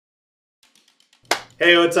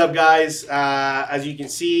Hey, what's up, guys? As you can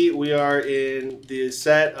see, we are in the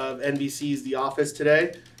set of NBC's The Office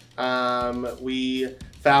today. We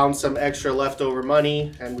found some extra leftover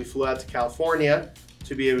money and we flew out to California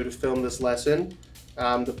to be able to film this lesson.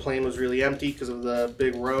 The plane was really empty because of the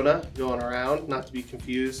big Rona going around, not to be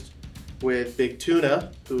confused with Big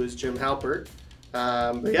Tuna, who is Jim Halpert.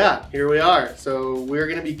 But yeah, here we are. So we're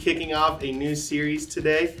going to be kicking off a new series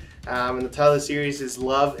today, and the title of the series is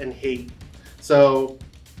Love and Hate. So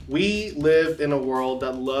we live in a world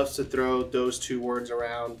that loves to throw those two words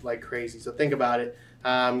around like crazy. So think about it.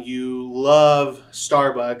 You love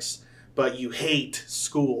Starbucks, but you hate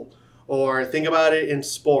school. Or think about it in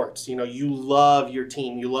sports. You know, you love your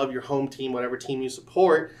team. You love your home team, whatever team you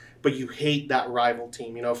support, but you hate that rival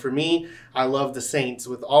team. You know, for me, I love the Saints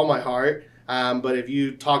with all my heart. But if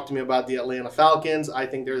you talk to me about the Atlanta Falcons, I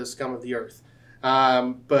think they're the scum of the earth.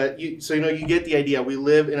 So you get the idea. We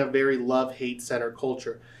live in a very love-hate centered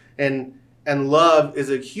culture, and love is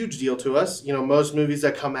a huge deal to us. You know, most movies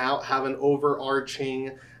that come out have an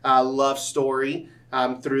overarching love story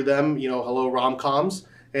through them. You know, hello rom-coms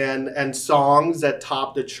and songs that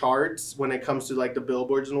top the charts when it comes to like the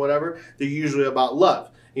billboards and whatever. They're usually about love.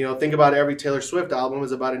 You know, think about every Taylor Swift album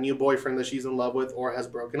is about a new boyfriend that she's in love with or has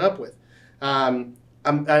broken up with.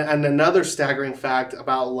 And another staggering fact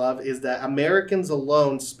about love is that Americans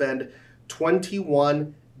alone spend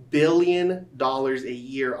 $21 billion a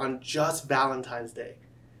year on just Valentine's Day.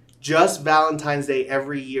 Just Valentine's Day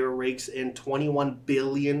every year rakes in $21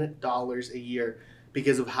 billion a year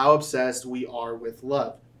because of how obsessed we are with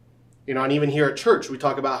love. You know, and even here at church, we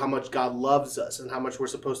talk about how much God loves us and how much we're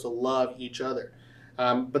supposed to love each other.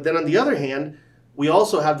 But then on the other hand, we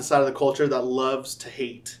also have the side of the culture that loves to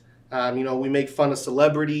hate. You know, we make fun of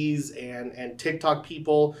celebrities and TikTok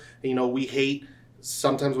people. You know,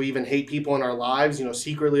 sometimes we even hate people in our lives, you know,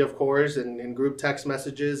 secretly, of course, and in group text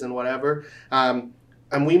messages and whatever.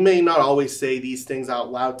 And we may not always say these things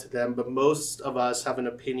out loud to them, but most of us have an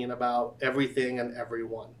opinion about everything and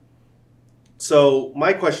everyone. So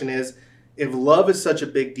my question is, if love is such a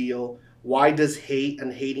big deal, why does hate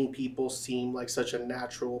and hating people seem like such a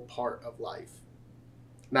natural part of life?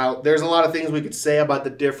 Now, there's a lot of things we could say about the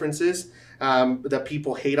differences that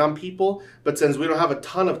people hate on people, but since we don't have a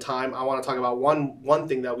ton of time, I want to talk about one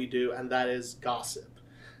thing that we do, and that is gossip.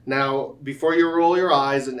 Now, before you roll your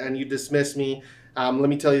eyes and you dismiss me, let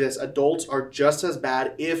me tell you this. Adults are just as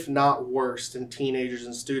bad, if not worse, than teenagers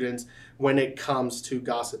and students when it comes to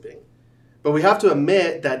gossiping. But we have to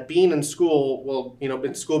admit that being in school, well, you know,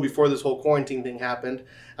 in school before this whole quarantine thing happened,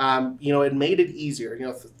 you know, it made it easier. You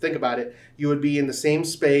know, think about it. You would be in the same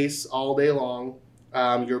space all day long.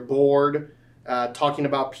 You're bored. Talking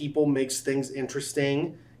about people makes things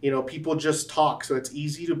interesting. You know, people just talk. So it's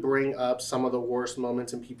easy to bring up some of the worst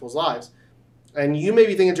moments in people's lives. And you may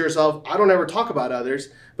be thinking to yourself, I don't ever talk about others,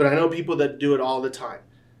 but I know people that do it all the time.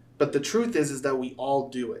 But the truth is that we all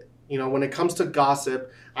do it. You know, when it comes to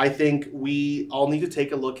gossip, I think we all need to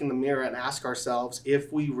take a look in the mirror and ask ourselves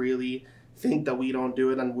if we really think that we don't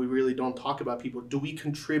do it and we really don't talk about people. Do we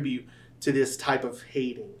contribute to this type of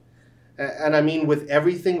hating? And I mean, with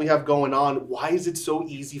everything we have going on, why is it so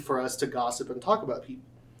easy for us to gossip and talk about people?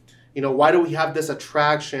 You know, why do we have this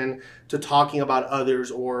attraction to talking about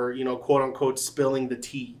others or, you know, quote unquote, spilling the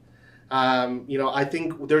tea? You know, I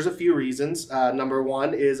think there's a few reasons. Number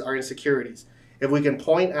one is our insecurities. If we can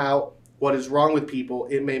point out what is wrong with people,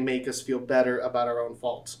 it may make us feel better about our own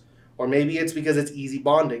faults. Or maybe it's because it's easy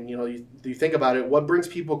bonding. You know, you think about it, what brings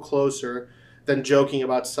people closer than joking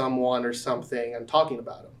about someone or something and talking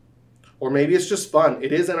about them? Or maybe it's just fun.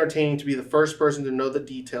 It is entertaining to be the first person to know the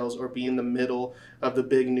details or be in the middle of the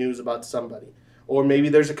big news about somebody. Or maybe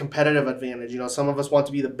there's a competitive advantage. You know, some of us want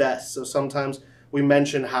to be the best. So sometimes we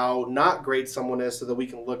mention how not great someone is so that we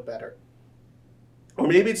can look better. Or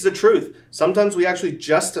maybe it's the truth. Sometimes we actually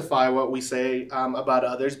justify what we say about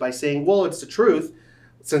others by saying, well, it's the truth.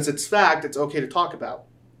 Since it's fact, it's okay to talk about.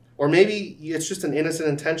 Or maybe it's just an innocent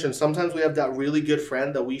intention. Sometimes we have that really good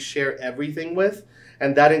friend that we share everything with,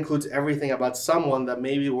 and that includes everything about someone that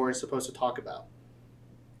maybe we weren't supposed to talk about.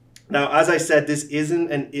 Now, as I said, this isn't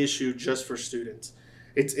an issue just for students.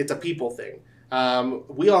 It's a people thing.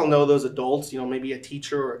 We all know those adults, you know, maybe a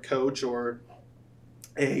teacher or a coach or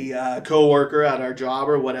a coworker at our job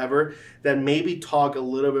or whatever, that maybe talk a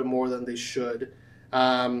little bit more than they should.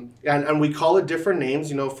 And we call it different names.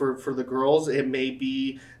 You know, for the girls, it may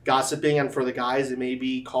be gossiping, and for the guys, it may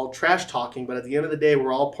be called trash talking. But at the end of the day,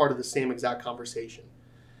 we're all part of the same exact conversation.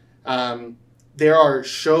 There are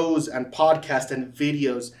shows and podcasts and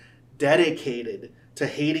videos dedicated to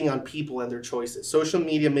hating on people and their choices. Social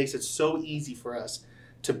media makes it so easy for us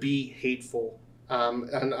to be hateful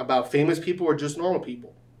and about famous people or just normal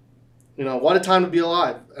people. You know, what a time to be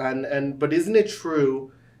alive. But isn't it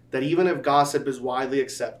true that even if gossip is widely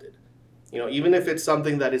accepted, you know, even if it's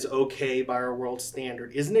something that is okay by our world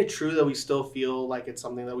standard, isn't it true that we still feel like it's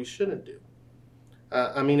something that we shouldn't do?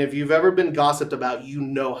 I mean, if you've ever been gossiped about, you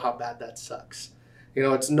know how bad that sucks. You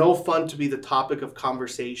know, it's no fun to be the topic of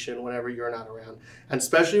conversation whenever you're not around. And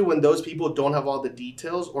especially when those people don't have all the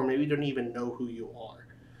details or maybe don't even know who you are.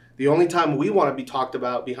 The only time we want to be talked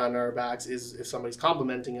about behind our backs is if somebody's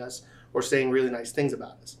complimenting us or saying really nice things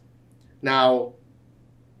about us. Now,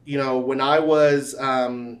 you know, when I was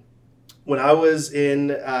in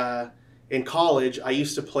college, I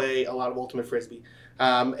used to play a lot of Ultimate Frisbee,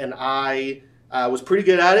 and I was pretty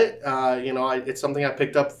good at it. You know, it's something I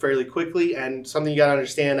picked up fairly quickly, and something you got to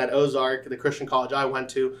understand at Ozark, the Christian college I went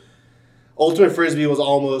to, Ultimate Frisbee was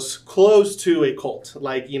almost close to a cult.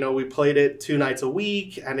 Like, you know, we played it 2 nights a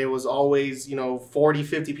week, and it was always, you know, 40,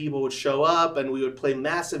 50 people would show up, and we would play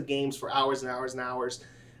massive games for hours and hours and hours,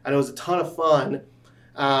 and it was a ton of fun.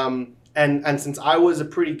 And since I was a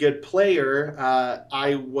pretty good player,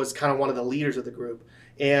 I was kind of one of the leaders of the group.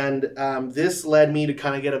 And this led me to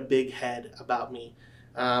kind of get a big head about me.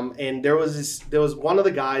 And there was one of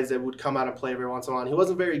the guys that would come out and play every once in a while. He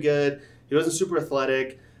wasn't very good. He wasn't super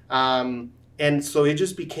athletic. And so it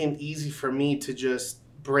just became easy for me to just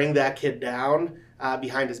bring that kid down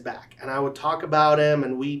behind his back. And I would talk about him,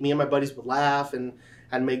 and me and my buddies would laugh and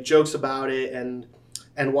make jokes about it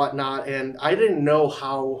and whatnot. And I didn't know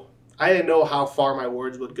how far my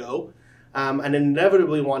words would go. And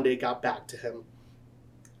inevitably one day got back to him.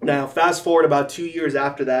 Now, fast forward about 2 years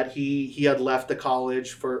after that, he had left the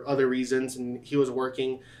college for other reasons, and he was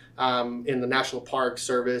working in the National Park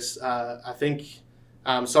Service, I think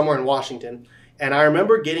somewhere in Washington. And I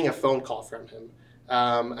remember getting a phone call from him.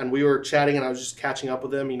 And we were chatting, and I was just catching up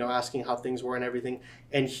with him, you know, asking how things were and everything.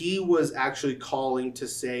 And he was actually calling to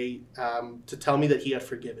say, to tell me that he had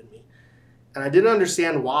forgiven me. And I didn't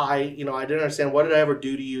understand why. You know, I didn't understand, what did I ever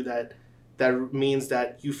do to you that means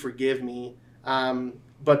that you forgive me?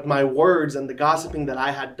 But my words and the gossiping that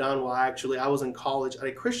I had done while I was in college, at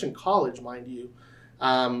a Christian college, mind you,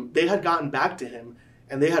 they had gotten back to him,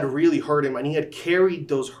 and they had really hurt him, and he had carried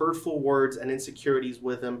those hurtful words and insecurities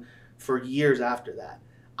with him for years after that.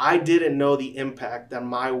 I didn't know the impact that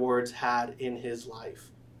my words had in his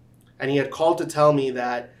life. And he had called to tell me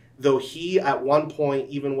that though he at one point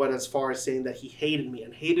even went as far as saying that he hated me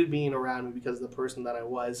and hated being around me because of the person that I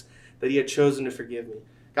was, that he had chosen to forgive me.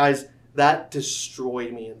 Guys, that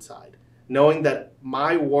destroyed me inside. Knowing that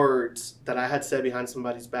my words that I had said behind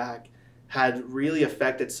somebody's back had really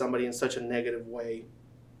affected somebody in such a negative way.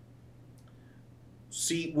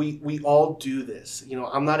 See, we all do this. You know,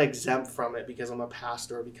 I'm not exempt from it because I'm a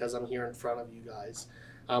pastor or because I'm here in front of you guys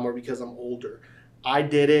or because I'm older. I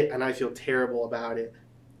did it, and I feel terrible about it.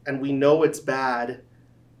 And we know it's bad,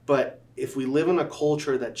 but if we live in a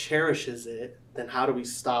culture that cherishes it, then how do we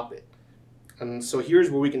stop it? And so here's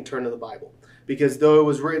where we can turn to the Bible. Because though it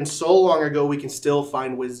was written so long ago, we can still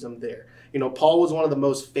find wisdom there. You know, Paul was one of the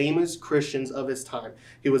most famous Christians of his time.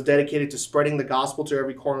 He was dedicated to spreading the gospel to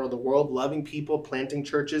every corner of the world, loving people, planting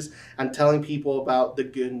churches, and telling people about the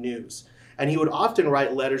good news. And he would often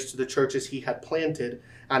write letters to the churches he had planted,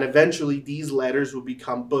 and eventually these letters would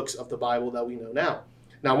become books of the Bible that we know now.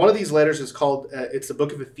 Now, one of these letters is called, it's the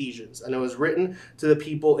book of Ephesians, and it was written to the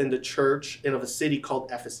people in the church of a city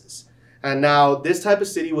called Ephesus. And now this type of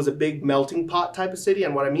city was a big melting pot type of city.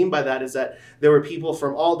 And what I mean by that is that there were people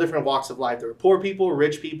from all different walks of life. There were poor people,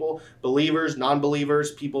 rich people, believers,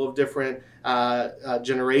 non-believers, people of different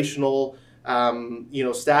generational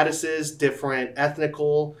statuses, different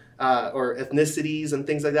ethnical or ethnicities and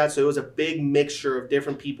things like that. So it was a big mixture of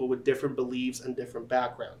different people with different beliefs and different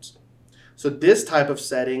backgrounds. So this type of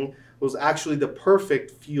setting was actually the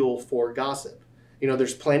perfect fuel for gossip. You know,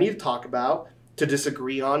 there's plenty to talk about, to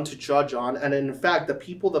disagree on, to judge on. And in fact, the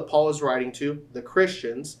people that Paul is writing to, the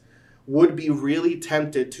Christians, would be really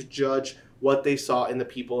tempted to judge what they saw in the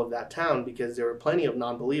people of that town because there were plenty of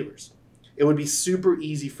non-believers. It would be super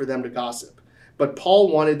easy for them to gossip. But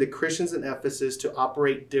Paul wanted the Christians in Ephesus to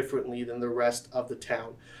operate differently than the rest of the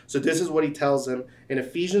town. So this is what he tells them in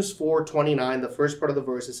Ephesians 4:29, the first part of the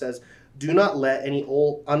verse. It says, "Do not let any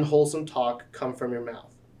unwholesome talk come from your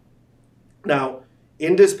mouth." Now,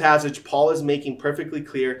 in this passage, Paul is making perfectly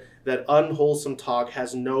clear that unwholesome talk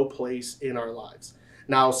has no place in our lives.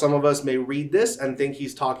 Now, some of us may read this and think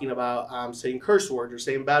he's talking about saying curse words or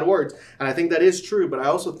saying bad words. And I think that is true, but I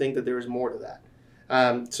also think that there is more to that.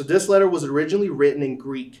 So this letter was originally written in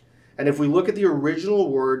Greek. And if we look at the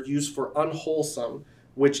original word used for unwholesome,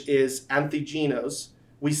 which is antigenos,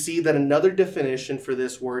 we see that another definition for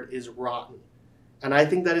this word is rotten. And I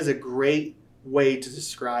think that is a great way to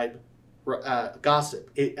describe gossip.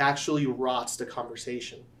 It actually rots the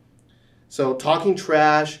conversation. So talking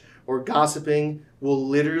trash or gossiping will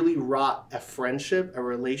literally rot a friendship, a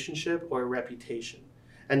relationship, or a reputation.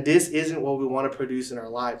 And this isn't what we want to produce in our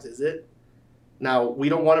lives, is it? Now, we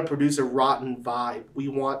don't want to produce a rotten vibe. We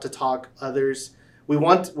want to talk others. We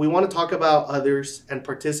want to talk about others and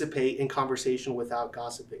participate in conversation without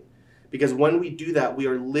gossiping. Because when we do that, we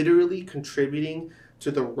are literally contributing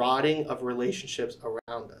to the rotting of relationships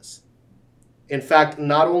around us. In fact,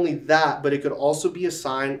 not only that, but it could also be a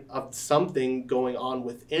sign of something going on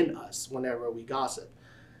within us whenever we gossip.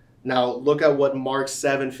 Now, look at what Mark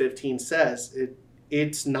 7:15 says.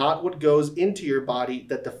 It's not what goes into your body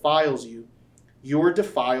that defiles you. You're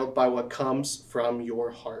defiled by what comes from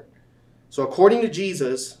your heart. So according to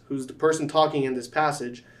Jesus, who's the person talking in this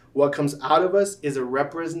passage, what comes out of us is a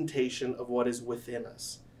representation of what is within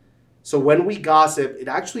us. So when we gossip, it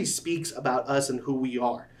actually speaks about us and who we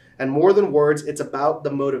are. And more than words, it's about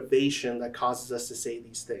the motivation that causes us to say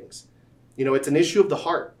these things. You know, it's an issue of the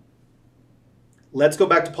heart. Let's go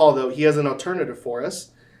back to Paul, though. He has an alternative for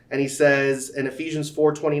us. And he says in Ephesians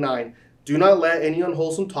 4:29, do not let any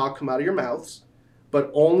unwholesome talk come out of your mouths,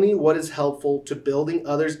 but only what is helpful to building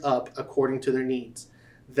others up according to their needs,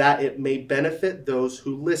 that it may benefit those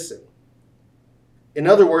who listen. In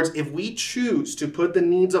other words, if we choose to put the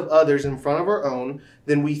needs of others in front of our own,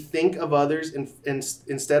 then we think of others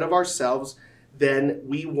instead of ourselves, then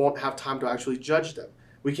we won't have time to actually judge them.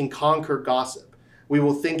 We can conquer gossip. We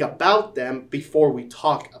will think about them before we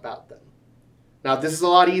talk about them. Now, this is a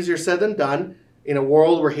lot easier said than done. In a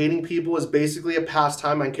world where hating people is basically a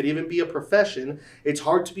pastime and could even be a profession, it's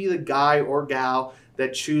hard to be the guy or gal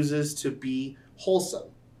that chooses to be wholesome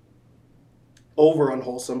over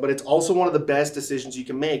unwholesome, but it's also one of the best decisions you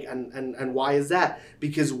can make. And why is that?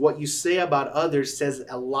 Because what you say about others says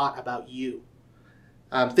a lot about you.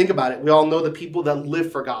 Think about it. We all know the people that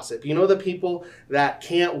live for gossip. You know, the people that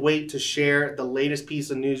can't wait to share the latest piece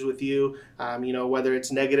of news with you, whether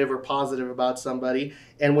it's negative or positive about somebody.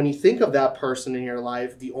 And when you think of that person in your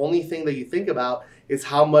life, the only thing that you think about is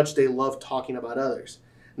how much they love talking about others.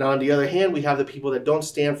 Now, on the other hand, we have the people that don't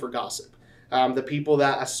stand for gossip. The people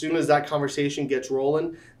that as soon as that conversation gets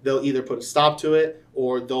rolling, they'll either put a stop to it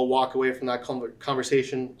or they'll walk away from that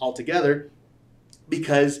conversation altogether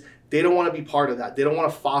because they don't want to be part of that. They don't want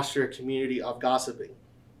to foster a community of gossiping.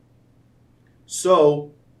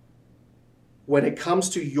 So when it comes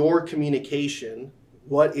to your communication,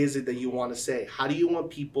 what is it that you want to say? How do you want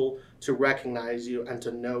people to recognize you and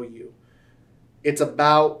to know you? It's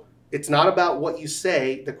not about what you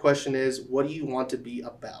say. The question is, what do you want to be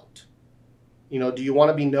about? You know, do you want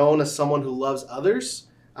to be known as someone who loves others,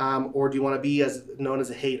 or do you want to be known as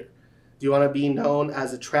a hater? Do you want to be known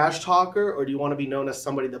as a trash talker, or do you want to be known as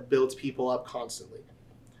somebody that builds people up constantly?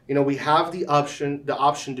 You know, we have the option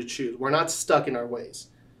to choose. We're not stuck in our ways.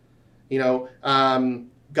 You know,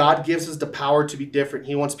 God gives us the power to be different.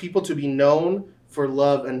 He wants people to be known for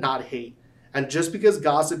love and not hate. And just because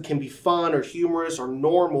gossip can be fun or humorous or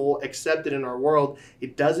normal, accepted in our world,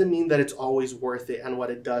 it doesn't mean that it's always worth it and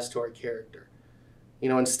what it does to our character. You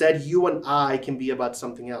know, instead, you and I can be about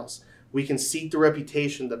something else. We can seek the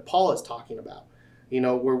reputation that Paul is talking about, you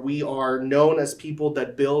know, where we are known as people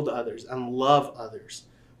that build others and love others.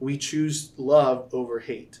 We choose love over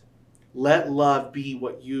hate. Let love be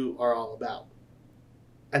what you are all about.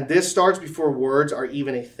 And this starts before words are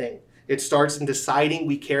even a thing. It starts in deciding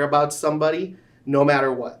we care about somebody no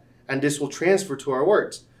matter what. And this will transfer to our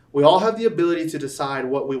words. We all have the ability to decide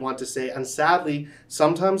what we want to say. And sadly,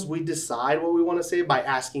 sometimes we decide what we want to say by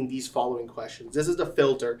asking these following questions. This is the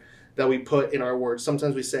filter that we put in our words.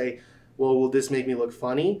 Sometimes we say, well, will this make me look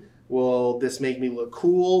funny? Will this make me look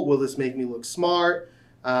cool? Will this make me look smart?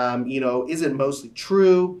 Is it mostly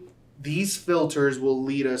true? These filters will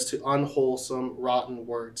lead us to unwholesome, rotten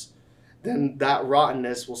words. Then that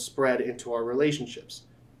rottenness will spread into our relationships.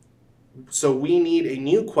 So we need a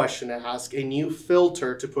new question to ask, a new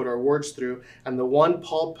filter to put our words through. And the one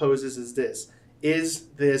Paul poses is this: is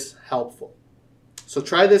this helpful? So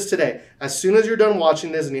try this today. As soon as you're done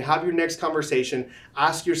watching this and you have your next conversation,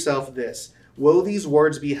 ask yourself this: will these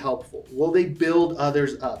words be helpful? Will they build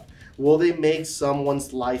others up? Will they make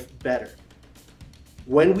someone's life better?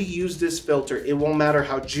 When we use this filter, it won't matter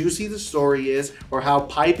how juicy the story is or how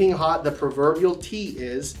piping hot the proverbial tea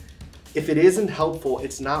is. If it isn't helpful,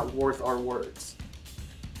 it's not worth our words.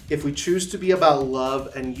 If we choose to be about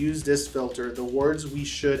love and use this filter, the words we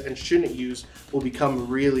should and shouldn't use will become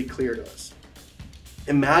really clear to us.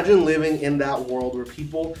 Imagine living in that world where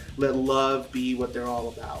people let love be what they're all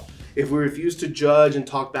about. If we refuse to judge and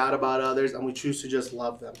talk bad about others and we choose to just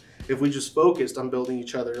love them. If we just focused on building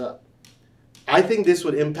each other up. I think this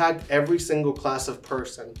would impact every single class of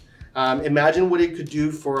person. Imagine what it could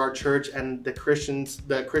do for our church and the Christians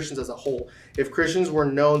as a whole. If Christians were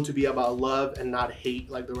known to be about love and not hate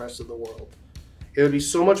like the rest of the world. It would be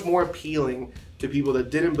so much more appealing to people that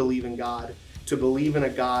didn't believe in God to believe in a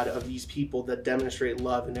God of these people that demonstrate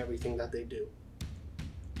love in everything that they do.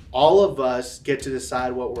 All of us get to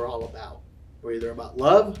decide what we're all about. We're either about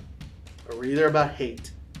love or we're either about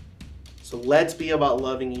hate. So let's be about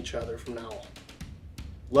loving each other from now on.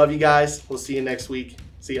 Love you guys. We'll see you next week.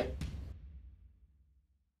 See ya.